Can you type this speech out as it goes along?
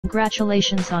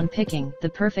Congratulations on picking the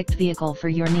perfect vehicle for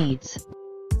your needs.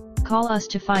 Call us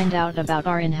to find out about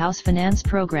our in-house finance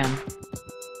program.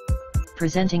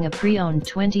 Presenting a pre-owned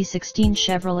 2016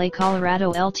 Chevrolet Colorado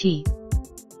LT.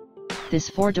 This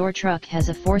four-door truck has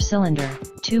a four-cylinder,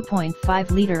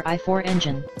 2.5-liter i4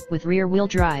 engine, with rear-wheel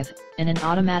drive, and an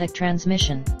automatic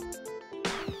transmission.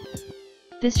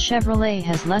 This Chevrolet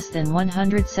has less than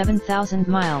 107,000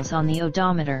 miles on the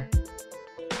odometer.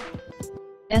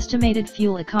 Estimated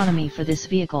fuel economy for this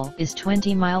vehicle is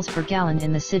 20 miles per gallon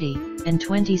in the city, and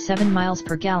 27 miles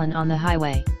per gallon on the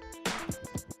highway.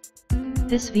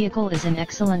 This vehicle is in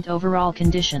excellent overall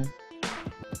condition.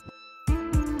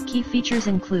 Key features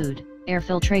include air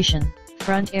filtration,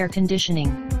 front air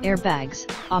conditioning, airbags,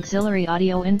 auxiliary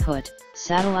audio input,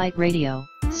 satellite radio,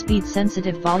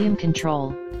 speed-sensitive volume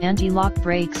control, anti-lock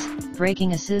brakes,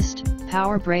 braking assist,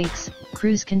 power brakes,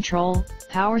 cruise control,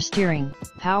 power steering,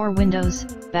 power windows,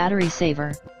 battery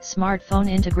saver, smartphone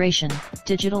integration,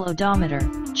 digital odometer,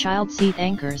 child seat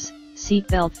anchors, seat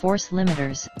belt force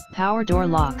limiters, power door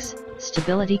locks,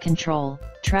 stability control,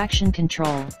 traction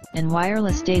control, and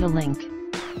wireless data link.